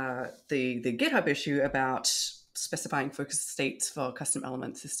 the GitHub issue about specifying focus states for custom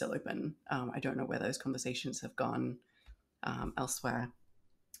elements is still open. I don't know where those conversations have gone elsewhere.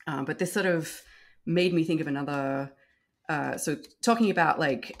 But this sort of made me think of another. So talking about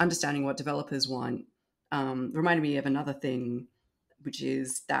like understanding what developers want reminded me of another thing, which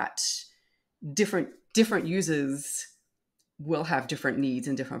is that different users will have different needs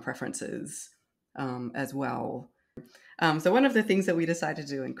and different preferences as well. So one of the things that we decided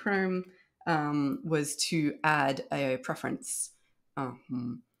to do in Chrome was to add a preference,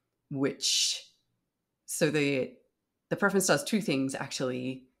 which so the preference does two things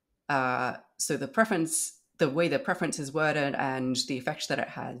actually. So the way the preference is worded and the effect that it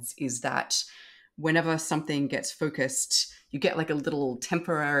has is that whenever something gets focused, you get like a little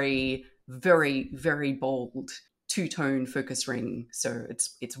temporary, very, very bold two-tone focus ring. So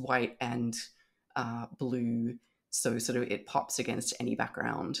it's white and blue. So sort of it pops against any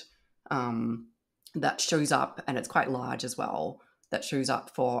background that shows up, and it's quite large as well. That shows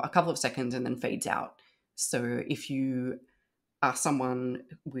up for a couple of seconds and then fades out. So if you are someone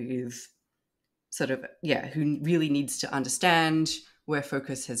with sort of, who really needs to understand where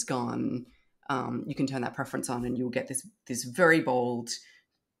focus has gone, you can turn that preference on and you'll get this very bold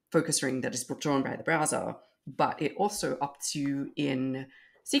focus ring that is drawn by the browser. but it also opts you in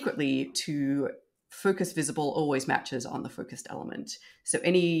secretly to focus visible always matches on the focused element. So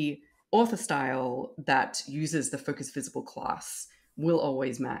any author style that uses the focus visible class will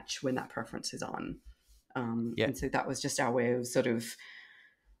always match when that preference is on. And so that was just our way of sort of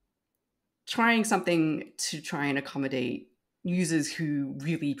trying something to try and accommodate users who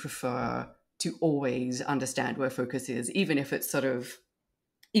really prefer to always understand where focus is, even if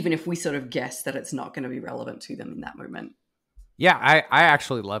we sort of guess that it's not going to be relevant to them in that moment. Yeah, I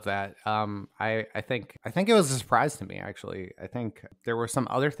actually love that. I think it was a surprise to me, actually. I think there were some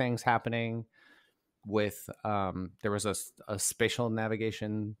other things happening with there was a spatial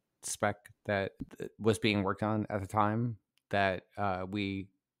navigation spec that was being worked on at the time that we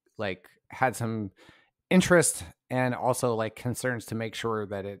like had some interest and also like concerns to make sure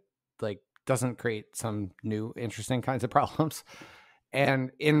that it like doesn't create some new interesting kinds of problems.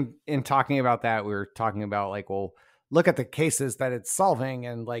 And in talking about that, we were talking about like, well, look at the cases that it's solving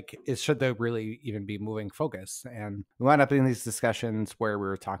and like should there really even be moving focus? And we wound up in these discussions where we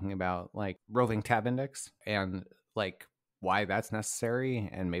were talking about like roving tab index and like why that's necessary,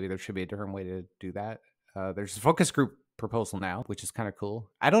 and maybe there should be a different way to do that. There's a focus group proposal now, which is kind of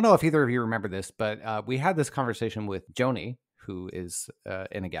cool. I don't know if either of you remember this, but we had this conversation with Joni, who is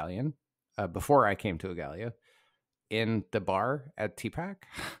an Igalian, before I came to Igalia, in the bar at TPAC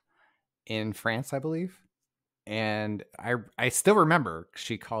in France, I believe. And I still remember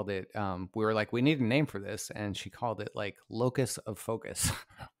she called it, we were like, we need a name for this. And she called it like locus of focus,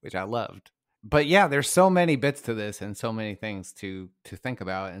 which I loved. But yeah, there's so many bits to this and so many things to think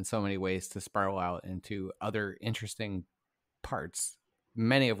about and so many ways to spiral out into other interesting parts,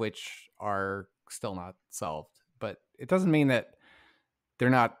 many of which are still not solved. But it doesn't mean that they're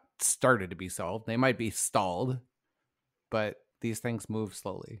not started to be solved. They might be stalled, but these things move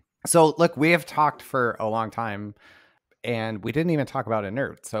slowly. So look, we have talked for a long time and we didn't even talk about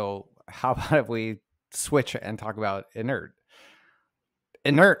inert. So how about if we switch and talk about inert?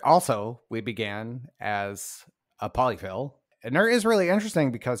 Inert also, we began as a polyfill. Inert is really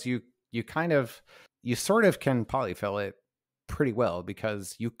interesting because you sort of can polyfill it pretty well,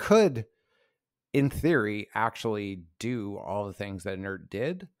 because you could, in theory, actually do all the things that inert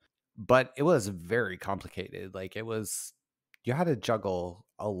did, but it was very complicated. Like you had to juggle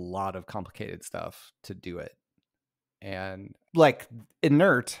a lot of complicated stuff to do it. And like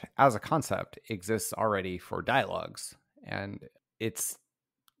inert as a concept exists already for dialogues, and it's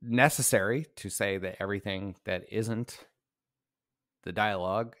necessary to say that everything that isn't the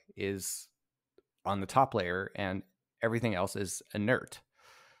dialogue is on the top layer and everything else is inert.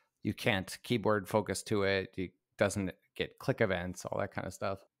 You can't keyboard focus to it. It doesn't get click events, all that kind of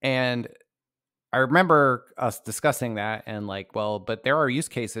stuff. And I remember us discussing that and like, well, but there are use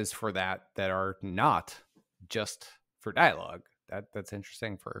cases for that are not just for dialogue. That's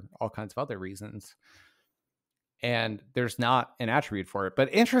interesting for all kinds of other reasons. And there's not an attribute for it.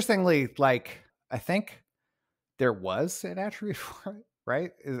 But interestingly, like, I think there was an attribute for it,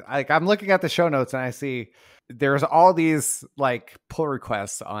 right? Like, I'm looking at the show notes and I see there's all these like pull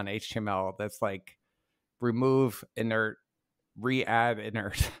requests on HTML that's like remove inert, re-add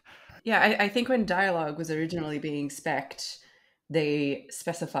inert. Yeah, I think when dialogue was originally being spec'd, they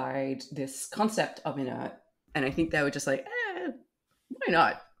specified this concept of inert. And I think they were just like, why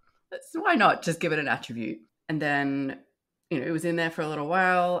not? Why not just give it an attribute? And then, it was in there for a little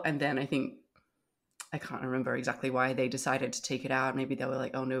while. And then I can't remember exactly why they decided to take it out. Maybe they were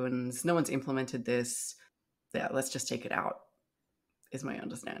like, oh, no one's implemented this. Yeah, let's just take it out, is my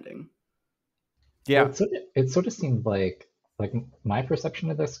understanding. Yeah. Well, it sort of seemed like my perception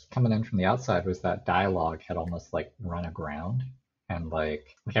of this coming in from the outside was that dialogue had almost like run aground. And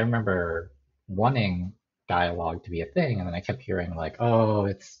like I remember wanting dialogue to be a thing, and then I kept hearing like,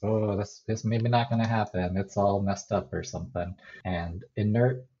 this maybe not going to happen, it's all messed up or something. And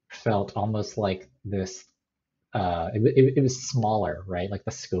inert felt almost like this it was smaller, right? Like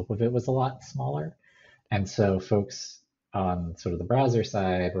the scope of it was a lot smaller, and so folks on sort of the browser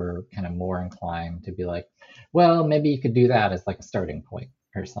side were kind of more inclined to be like, well, maybe you could do that as like a starting point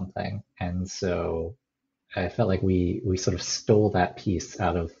or something. And so I felt like we sort of stole that piece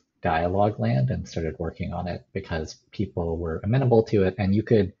out of dialogue land and started working on it because people were amenable to it, and you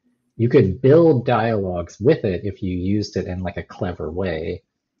could build dialogues with it if you used it in like a clever way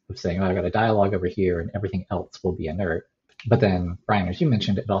of saying, oh, I got a dialogue over here and everything else will be inert. But then, Brian, as you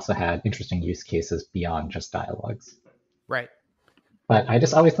mentioned, it also had interesting use cases beyond just dialogues. Right. But I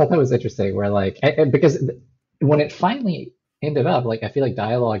just always thought that was interesting, where because when it finally ended up, like I feel like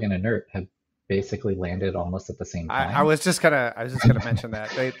dialogue and inert have basically landed almost at the same time. I was just gonna mention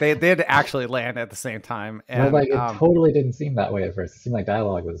that they did actually land at the same time, But and like it totally didn't seem that way at first. It seemed like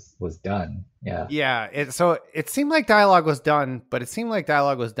dialogue was done. Yeah. yeah. It seemed like dialogue was done, but it seemed like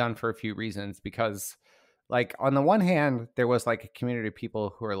dialogue was done for a few reasons. Because, like, on the one hand, there was like a community of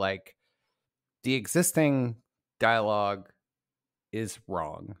people who are like, the existing dialogue is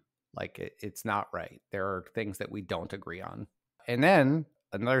wrong. Like, it's not right. There are things that we don't agree on. And then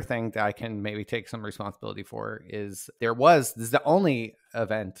another thing that I can maybe take some responsibility for is this is the only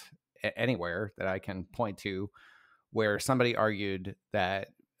event anywhere that I can point to where somebody argued that,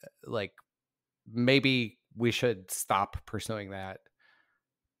 like, maybe we should stop pursuing that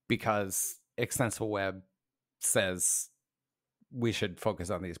because extensible web says we should focus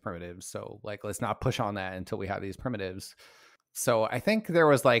on these primitives. So, like, let's not push on that until we have these primitives. So I think there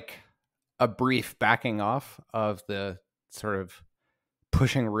was like a brief backing off of the sort of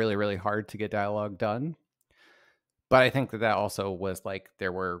pushing really, really hard to get dialogue done. But I think that also was like,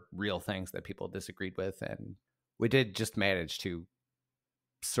 there were real things that people disagreed with. And we did just manage to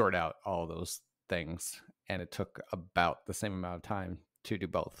sort out all of those things. And it took about the same amount of time to do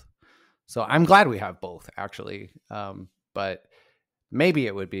both. So I'm glad we have both, actually. But maybe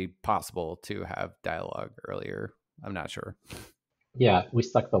it would be possible to have dialogue earlier. I'm not sure. Yeah, we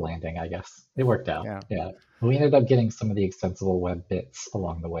stuck the landing, I guess. It worked out. Yeah. Yeah. We ended up getting some of the extensible web bits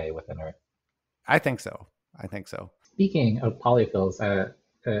along the way with inert. I think so. Speaking of polyfills,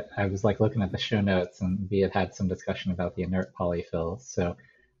 I was like looking at the show notes, and we had some discussion about the inert polyfill. So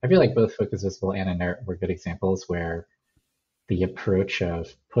I feel like both Focus Visible and inert were good examples where the approach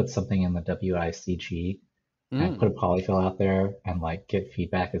of put something in the WICG and put a polyfill out there and like get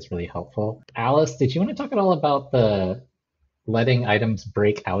feedback is really helpful. Alice, did you want to talk at all about the letting items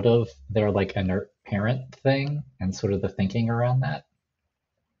break out of their like inert parent thing and sort of the thinking around that?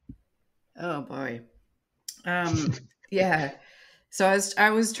 Oh boy. Yeah. So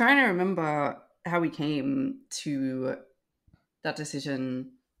I was trying to remember how we came to that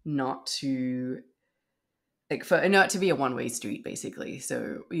decision not to, like, for inert to be a one-way street, basically.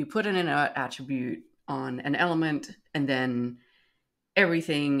 So you put an inert attribute on an element, and then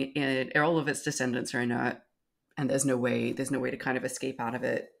everything in it, all of its descendants are inert, and there's no way to kind of escape out of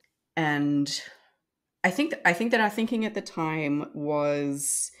it. And I think that our thinking at the time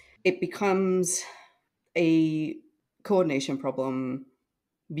was it becomes a coordination problem,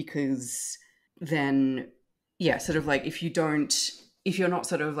 because then, yeah, sort of like if you're not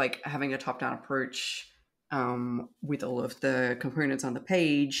sort of like having a top-down approach with all of the components on the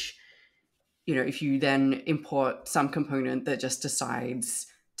page, if you then import some component that just decides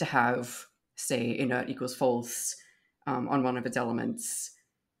to have, say, inert equals false on one of its elements,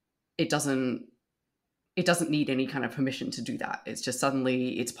 it doesn't need any kind of permission to do that. It's just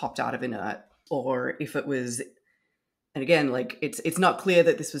suddenly it's popped out of inert. Or if it was, and again, like it's not clear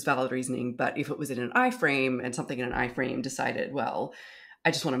that this was valid reasoning, but if it was in an iframe and something in an iframe decided, well,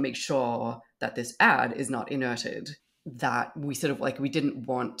 I just want to make sure that this add is not inerted, that we sort of like, we didn't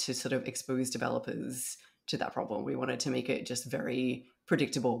want to sort of expose developers to that problem. We wanted to make it just very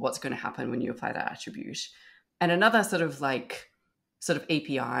predictable what's going to happen when you apply that attribute. And another sort of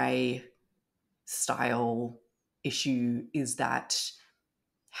API style issue is that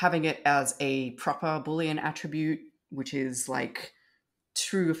having it as a proper Boolean attribute, which is like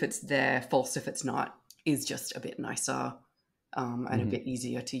true if it's there, false if it's not, is just a bit nicer and a bit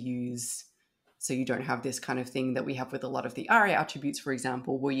easier to use. So you don't have this kind of thing that we have with a lot of the ARIA attributes, for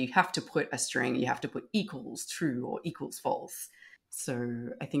example, where you have to put a string, you have to put equals true or equals false. So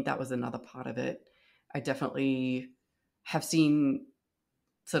I think that was another part of it. I definitely have seen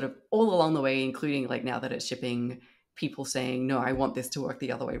sort of all along the way, including like now that it's shipping, people saying, no, I want this to work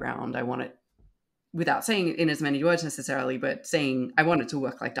the other way around. I want it, without saying it in as many words necessarily, but saying, I want it to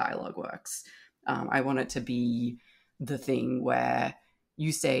work like dialogue works. I want it to be the thing where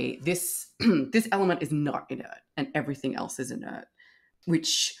you say this this element is not inert and everything else is inert,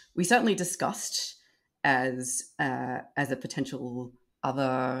 which we certainly discussed as a potential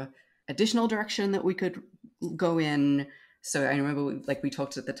other additional direction that we could go in. So I remember we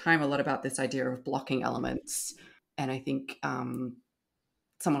talked at the time a lot about this idea of blocking elements. And I think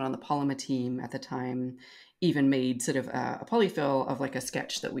someone on the Polymer team at the time even made sort of a polyfill of like a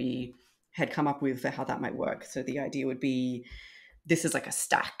sketch that we had come up with for how that might work. So the idea would be, this is like a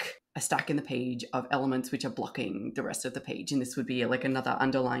stack in the page of elements which are blocking the rest of the page. And this would be like another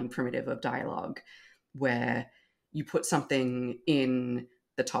underlying primitive of dialogue where you put something in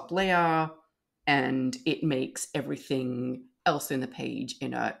the top layer and it makes everything else in the page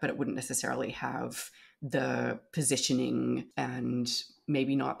inert, but it wouldn't necessarily have the positioning and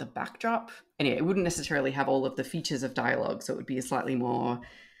maybe not the backdrop. Anyway, it wouldn't necessarily have all of the features of dialogue, so it would be a slightly more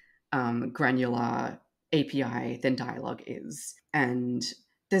granular API than dialogue is. And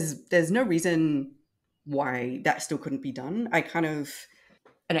there's no reason why that still couldn't be done.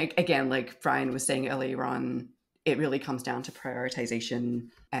 Again, like Brian was saying earlier on, it really comes down to prioritization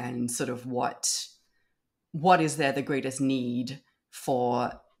and sort of what is there the greatest need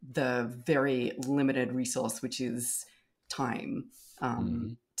for the very limited resource, which is time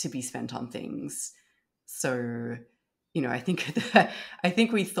to be spent on things. So, I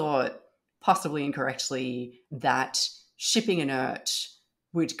think we thought, possibly incorrectly, that shipping inert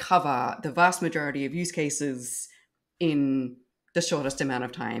would cover the vast majority of use cases in the shortest amount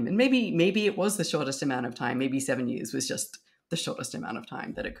of time. And maybe it was the shortest amount of time. Maybe 7 years was just the shortest amount of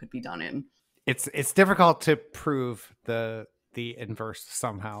time that it could be done in. It's difficult to prove the inverse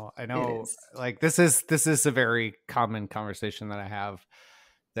somehow. I know, like this is a very common conversation that I have.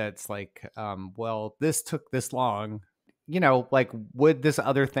 That's like, well, this took this long. Like, would this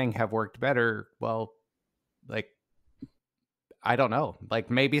other thing have worked better? Well, like, I don't know. Like,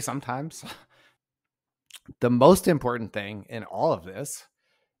 maybe sometimes. The most important thing in all of this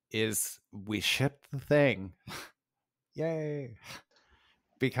is we shipped the thing. Yay.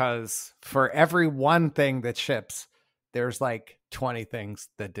 Because for every one thing that ships, there's like 20 things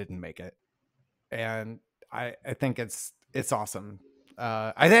that didn't make it. And I think it's awesome.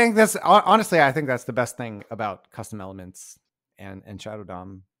 I think that's the best thing about custom elements and Shadow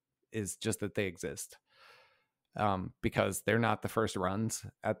DOM is just that they exist. Because they're not the first runs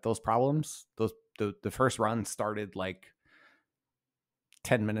at those problems. The first run started like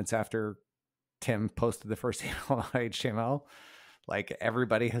 10 minutes after Tim posted the first HTML. Like,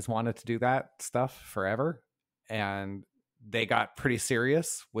 everybody has wanted to do that stuff forever. And they got pretty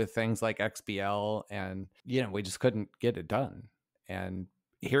serious with things like XBL, and, we just couldn't get it done. And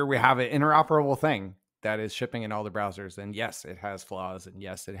here we have an interoperable thing that is shipping in all the browsers. And yes, it has flaws. And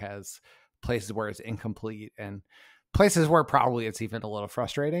yes, it has places where it's incomplete and places where probably it's even a little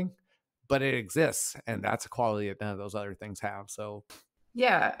frustrating, but it exists. And that's a quality that none of those other things have. So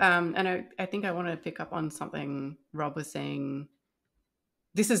yeah. And I think I want to pick up on something Rob was saying.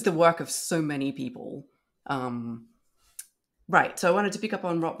 This is the work of so many people. Right. So I wanted to pick up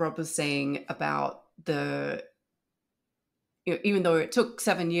on what Rob was saying about even though it took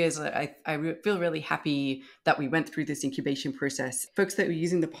 7 years, I feel really happy that we went through this incubation process. Folks that were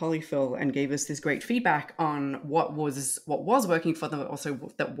using the polyfill and gave us this great feedback on what was working for them, but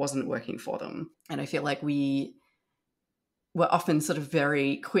also that wasn't working for them. And I feel like we were often sort of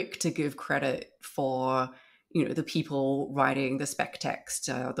very quick to give credit for, the people writing the spec text,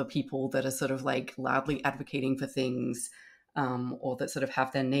 the people that are sort of like loudly advocating for things, or that sort of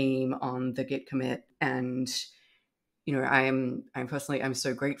have their name on the Git commit. And I'm personally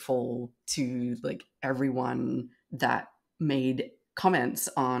so grateful to like everyone that made comments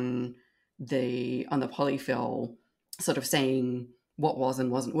on the polyfill, sort of saying what was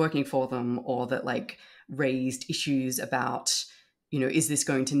and wasn't working for them, or that like raised issues about, is this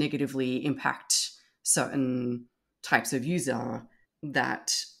going to negatively impact certain types of user,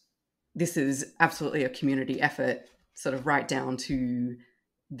 that this is absolutely a community effort, sort of right down to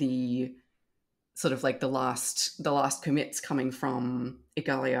the sort of like the last commits coming from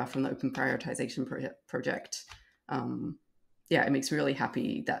Igalia, from the Open Prioritization project. Yeah, it makes me really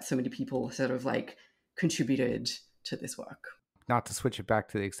happy that so many people sort of like contributed to this work. Not to switch it back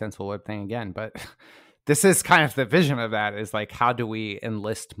to the extensible web thing again, but this is kind of the vision of that, is like, how do we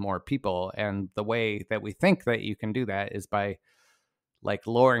enlist more people? And the way that we think that you can do that is by like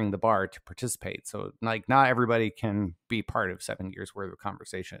lowering the bar to participate. So like, not everybody can be part of 7 years worth of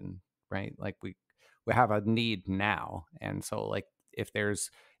conversation, right? Like we have a need now. And so like, if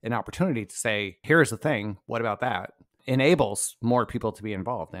there's an opportunity to say, here's the thing, what about that? Enables more people to be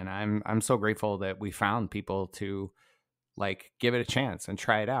involved. And I'm so grateful that we found people to like give it a chance and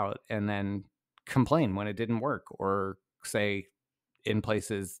try it out, and then complain when it didn't work, or say in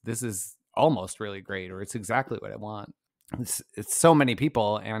places, this is almost really great, or it's exactly what I want. It's so many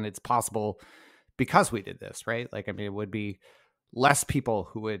people, and it's possible because we did this, right? Like, I mean, it would be less people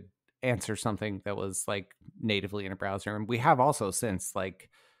who would answer something that was like natively in a browser. And we have also since like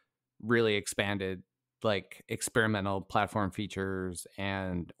really expanded like experimental platform features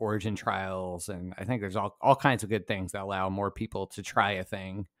and origin trials. And I think there's all kinds of good things that allow more people to try a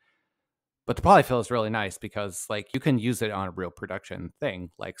thing. But the polyfill is really nice because like you can use it on a real production thing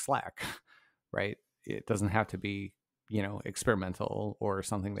like Slack, right? It doesn't have to be, experimental or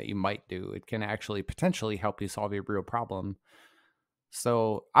something that you might do. It can actually potentially help you solve a real problem.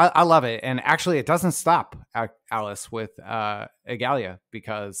 So I love it. And actually, it doesn't stop, Alice, with Igalia,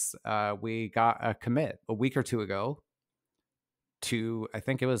 because we got a commit a week or two ago to, I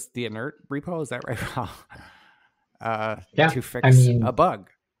think it was the inert repo. Is that right? Yeah, To I fix a mean, bug.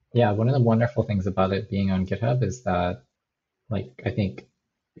 yeah, one of the wonderful things about it being on GitHub is that, like, I think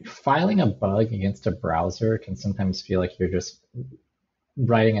filing a bug against a browser can sometimes feel like you're just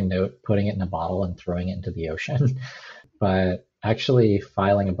writing a note, putting it in a bottle, and throwing it into the ocean. But actually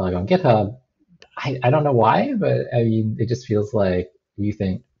filing a bug on GitHub, I don't know why, but I mean, it just feels like you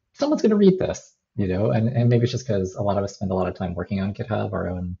think someone's going to read this, and maybe it's just because a lot of us spend a lot of time working on GitHub. Our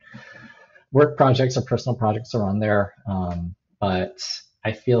own work projects or personal projects are on there. But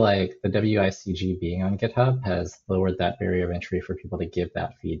I feel like the WICG being on GitHub has lowered that barrier of entry for people to give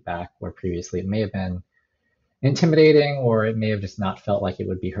that feedback, where previously it may have been intimidating, or it may have just not felt like it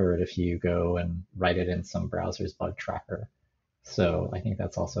would be heard if you go and write it in some browser's bug tracker. So I think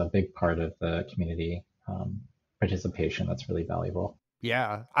that's also a big part of the community participation that's really valuable.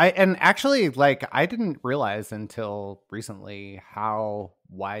 Yeah. And actually, like, I didn't realize until recently how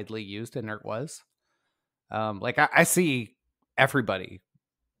widely used inert was. Like, I see everybody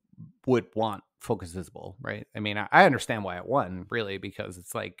would want focus visible, right? I mean, I understand why it won, really, because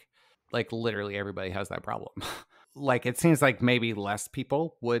it's like literally everybody has that problem. Like, it seems like maybe less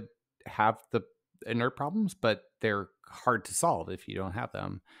people would have the inert problems, but they're hard to solve if you don't have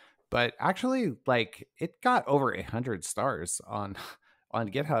them. But actually, like, it got over 100 stars on on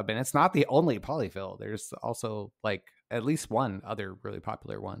GitHub, and it's not the only polyfill. There's also like at least one other really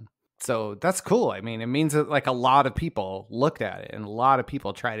popular one. So that's cool. I mean, it means that like a lot of people looked at it, and a lot of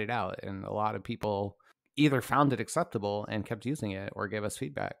people tried it out, and a lot of people either found it acceptable and kept using it or gave us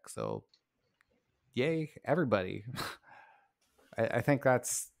feedback. So yay, everybody. I think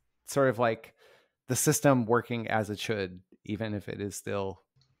that's sort of like the system working as it should, even if it is still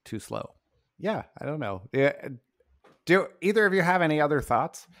too slow. Yeah, I don't know. Yeah, do either of you have any other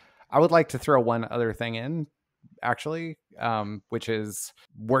thoughts? I would like to throw one other thing in, actually, which is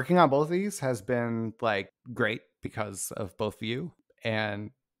working on both of these has been like great because of both of you,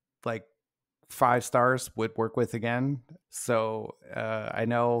 and like 5 stars would work with again. So I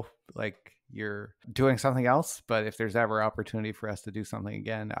know like you're doing something else, but if there's ever opportunity for us to do something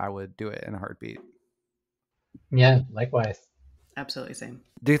again, I would do it in a heartbeat. Yeah, likewise. Absolutely same.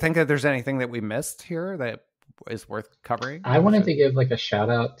 Do you think that there's anything that we missed here that is worth covering? I wanted to give like a shout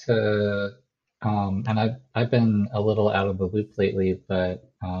out to, and I've been a little out of the loop lately,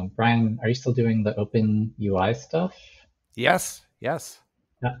 but Brian, are you still doing the open UI stuff? Yes, yes.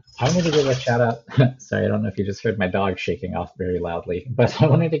 I wanted to give a shout out. Sorry, I don't know if you just heard my dog shaking off very loudly, but I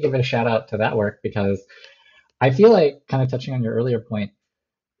wanted to give a shout out to that work because I feel like, kind of touching on your earlier point,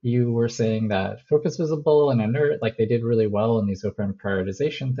 you were saying that Focus Visible and Inert, like they did really well in these open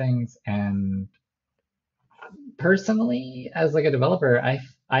prioritization things. And personally, as like a developer,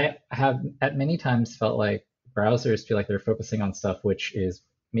 I have at many times felt like browsers feel like they're focusing on stuff which is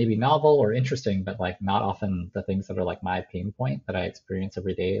maybe novel or interesting, but like not often the things that are like my pain point that I experience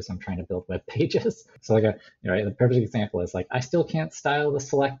every day as I'm trying to build web pages. So like the perfect example is like I still can't style the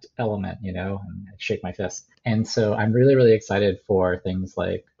select element, and I shake my fist. And so I'm really, really excited for things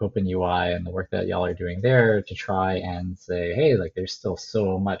like OpenUI and the work that y'all are doing there to try and say, hey, like there's still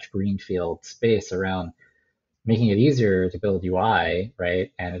so much greenfield space around making it easier to build UI,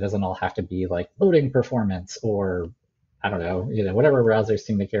 right? And it doesn't all have to be like loading performance or I don't know, whatever browsers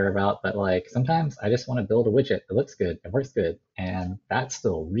seem to care about. But like sometimes I just want to build a widget that looks good, it works good, and that's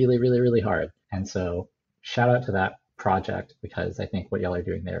still really, really, really hard. And so shout out to that project because I think what y'all are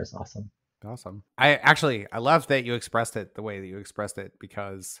doing there is awesome. Awesome. I love that you expressed it the way that you expressed it,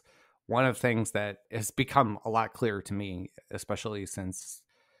 because one of the things that has become a lot clearer to me, especially since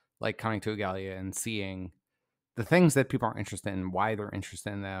like coming to Igalia and seeing the things that people are interested in, why they're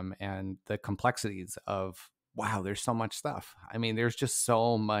interested in them, and the complexities of, wow, there's so much stuff. I mean, there's just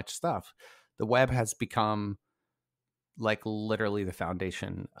so much stuff. The web has become like literally the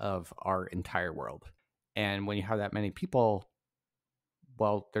foundation of our entire world. And when you have that many people,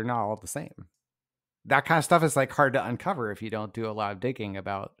 well, they're not all the same. That kind of stuff is like hard to uncover if you don't do a lot of digging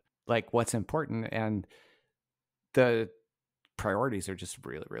about like what's important. And the priorities are just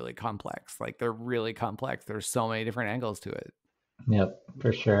really, really complex. Like they're really complex. There's so many different angles to it. Yep,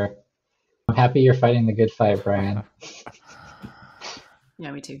 for sure. I'm happy you're fighting the good fight, Brian.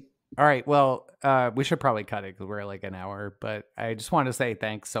 Yeah, me too. All right. Well, we should probably cut it because we're like an hour, but I just wanted to say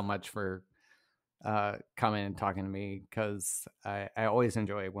thanks so much for coming and talking to me, because I always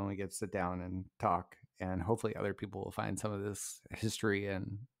enjoy when we get to sit down and talk, and hopefully other people will find some of this history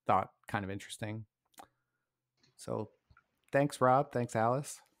and thought kind of interesting. So Thanks, Rob. Thanks,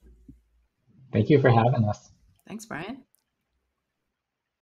 Alice. Thank you for having us. Thanks, Brian.